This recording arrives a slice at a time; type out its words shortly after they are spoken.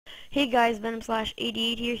Hey guys,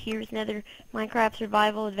 Venom/88 here with another Minecraft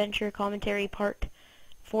Survival Adventure Commentary Part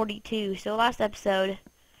 42. So last episode,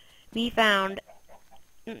 we found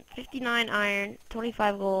 59 iron,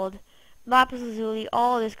 25 gold, lapis lazuli,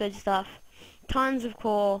 all of this good stuff, tons of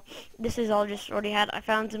coal. This is all just already had. I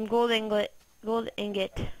found some gold ingot,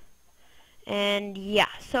 and yeah.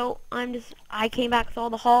 So I came back with all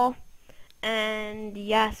the haul, and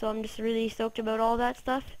yeah. So I'm just really stoked about all that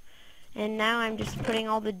stuff. And now I'm just putting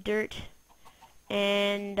all the dirt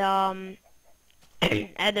and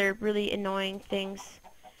other really annoying things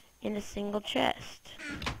in a single chest.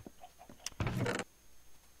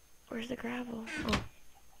 Where's the gravel? Oh,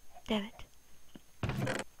 damn it.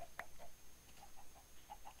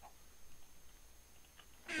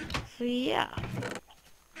 So yeah.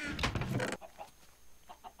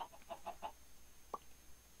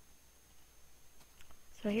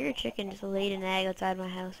 So I hear a chicken just laid an egg outside my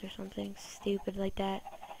house or something stupid like that.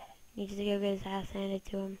 Needs to go get his ass handed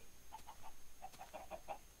to him.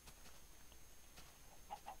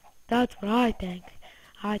 That's what I think.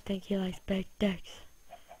 I think he likes big dicks.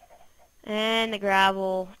 And the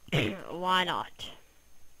gravel, why not?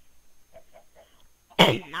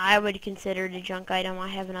 I would consider it a junk item. I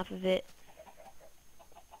have enough of it.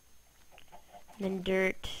 And then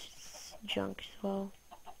dirt, junk as well.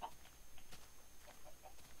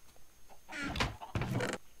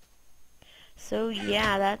 So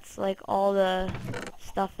yeah, that's like all the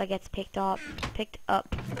stuff that gets picked up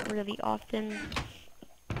really often.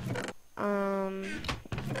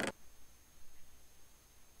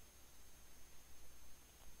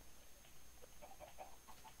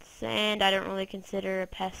 Sand I don't really consider a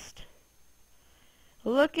pest.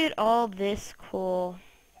 Look at all this coal.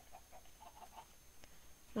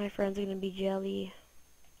 My friend's gonna be jelly.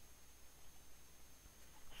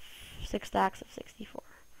 6 stacks of 64.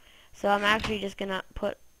 So I'm actually just gonna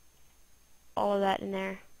put all of that in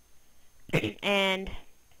there. And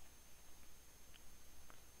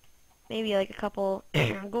maybe like a couple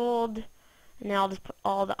gold. And then I'll just put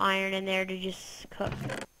all the iron in there to just cook.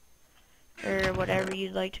 Or whatever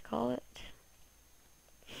you'd like to call it.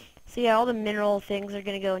 So yeah, all the mineral things are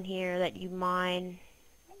gonna go in here that you mine,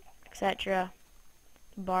 etc.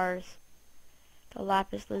 The bars. The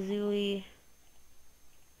lapis lazuli.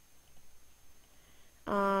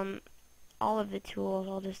 All of the tools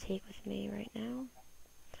I'll just take with me right now.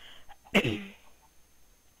 And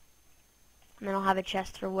then I'll have a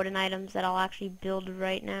chest for wooden items that I'll actually build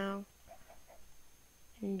right now.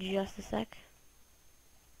 In just a sec.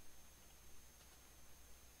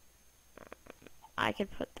 I could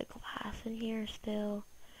put the glass in here still.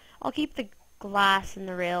 I'll keep the glass and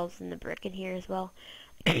the rails and the brick in here as well.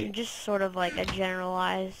 Just sort of like a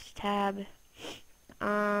generalized tab.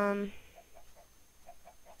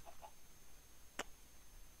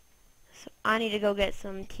 So I need to go get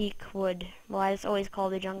some teak wood. Well, I just always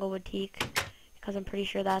call the jungle wood teak, because I'm pretty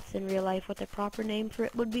sure that's in real life what the proper name for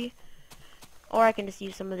it would be. Or I can just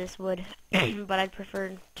use some of this wood, but I'd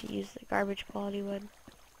prefer to use the garbage quality wood.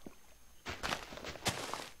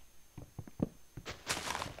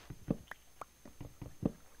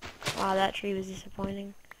 Wow, that tree was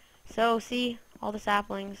disappointing. So, see, all the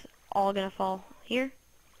saplings all gonna fall here.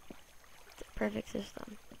 It's a perfect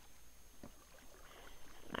system.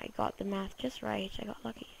 I got the math just right. I got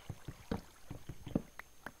lucky.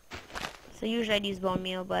 So usually I'd use bone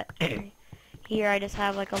meal, but here I just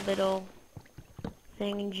have like a little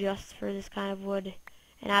thing just for this kind of wood.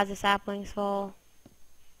 And as the saplings fall,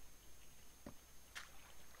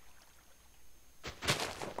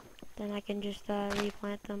 then I can just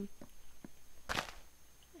replant them.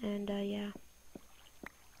 And yeah.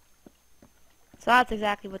 So that's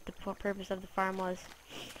exactly what the purpose of the farm was.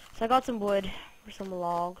 So I got some wood for some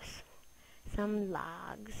logs.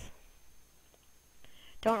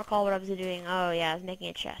 Don't recall what I was doing. Oh yeah, I was making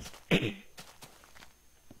a chest.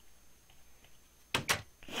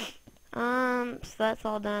 So that's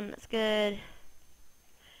all done. That's good.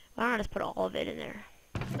 Why don't I just put all of it in there?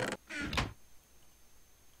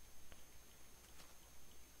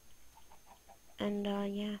 And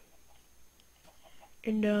yeah.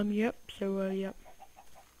 And yep. So yep.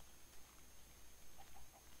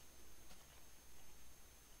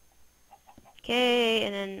 Okay,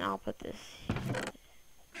 and then I'll put this.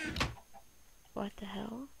 What the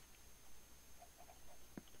hell?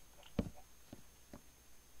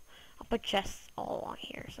 I'll put chests all along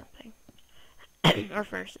here or something. Or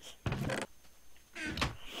furnaces.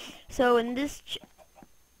 So in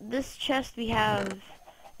this chest we have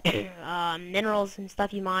minerals and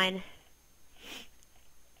stuff you mine.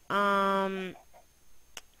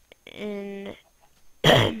 In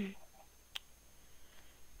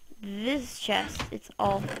this chest, it's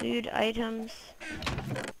all food items.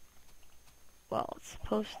 Well, it's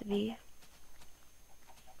supposed to be.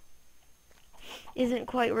 Isn't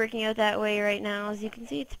quite working out that way right now. As you can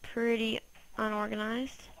see, it's pretty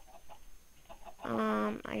unorganized.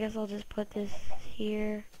 I guess I'll just put this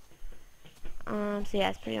here. So yeah,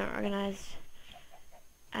 it's pretty unorganized.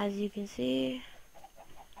 As you can see,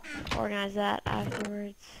 organize that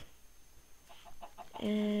afterwards.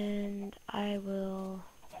 And I will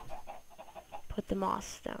put the moss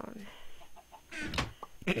stone.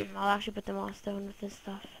 I'll actually put the moss stone with this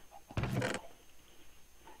stuff.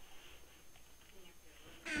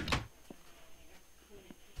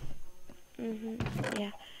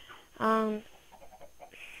 Yeah.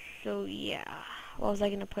 So yeah. What was I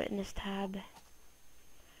gonna put in this tab?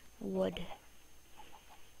 Wood.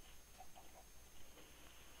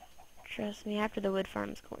 Trust me, after the wood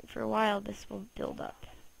farm's going for a while, this will build up.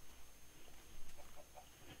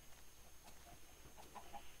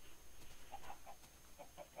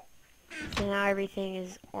 So now everything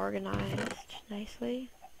is organized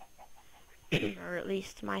nicely. Or at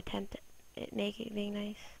least my attempt at making it being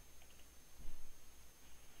nice.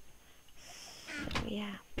 So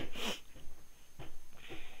yeah.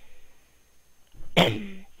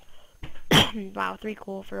 Wow, 3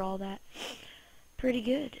 coal for all that. Pretty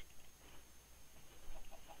good.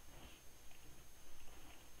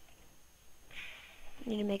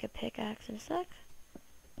 Need to make a pickaxe in a sec.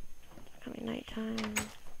 It's coming nighttime.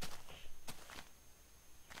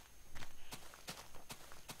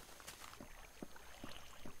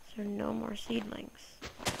 There are no more seedlings.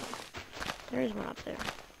 There's one up there.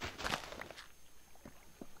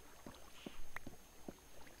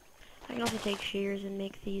 I can also take shears and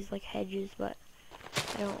make these like hedges, but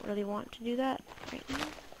I don't really want to do that right now.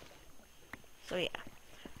 So yeah,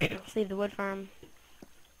 let's leave the wood farm.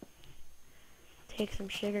 Take some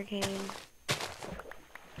sugar cane.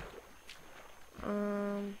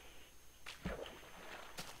 Kind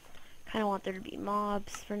of want there to be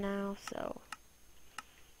mobs for now, so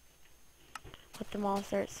let them all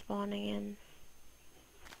start spawning in.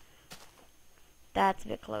 That's a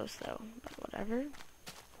bit close though, but whatever.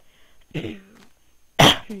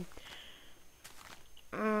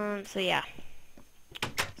 So yeah,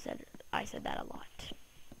 I said that a lot.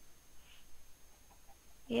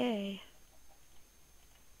 Yay.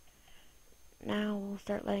 Now we'll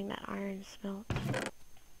start letting that iron smelt.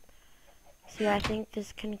 So yeah, I think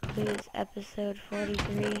this concludes episode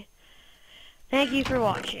 43. Thank you for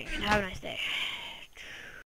watching, and have a nice day.